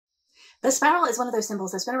The spiral is one of those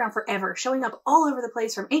symbols that's been around forever, showing up all over the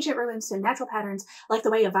place from ancient ruins to natural patterns like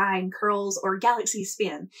the way a vine curls or galaxies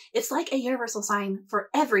spin. It's like a universal sign for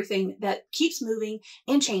everything that keeps moving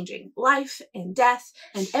and changing, life and death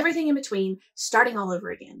and everything in between, starting all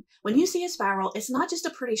over again. When you see a spiral, it's not just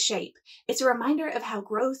a pretty shape. It's a reminder of how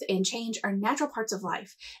growth and change are natural parts of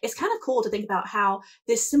life. It's kind of cool to think about how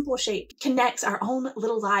this simple shape connects our own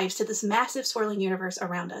little lives to this massive swirling universe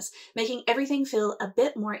around us, making everything feel a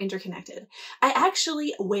bit more interconnected. I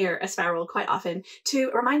actually wear a spiral quite often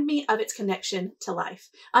to remind me of its connection to life.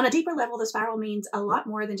 On a deeper level, the spiral means a lot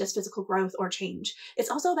more than just physical growth or change. It's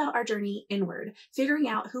also about our journey inward, figuring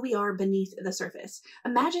out who we are beneath the surface.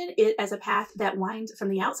 Imagine it as a path that winds from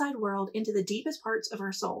the outside world into the deepest parts of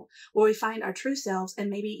our soul, where we find our true selves and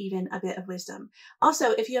maybe even a bit of wisdom.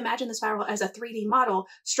 Also, if you imagine the spiral as a 3D model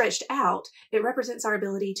stretched out, it represents our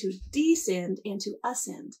ability to descend and to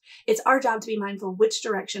ascend. It's our job to be mindful which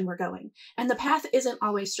direction we're going. And the path isn't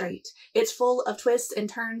always straight. It's full of twists and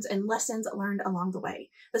turns and lessons learned along the way.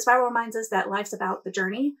 The spiral reminds us that life's about the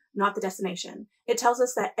journey, not the destination. It tells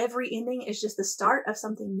us that every ending is just the start of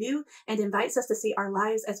something new and invites us to see our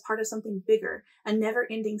lives as part of something bigger, a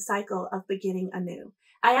never-ending cycle of beginning anew.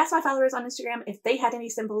 I asked my followers on Instagram if they had any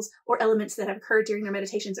symbols or elements that have occurred during their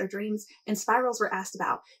meditations or dreams, and spirals were asked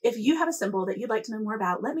about. If you have a symbol that you'd like to know more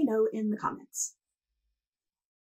about, let me know in the comments.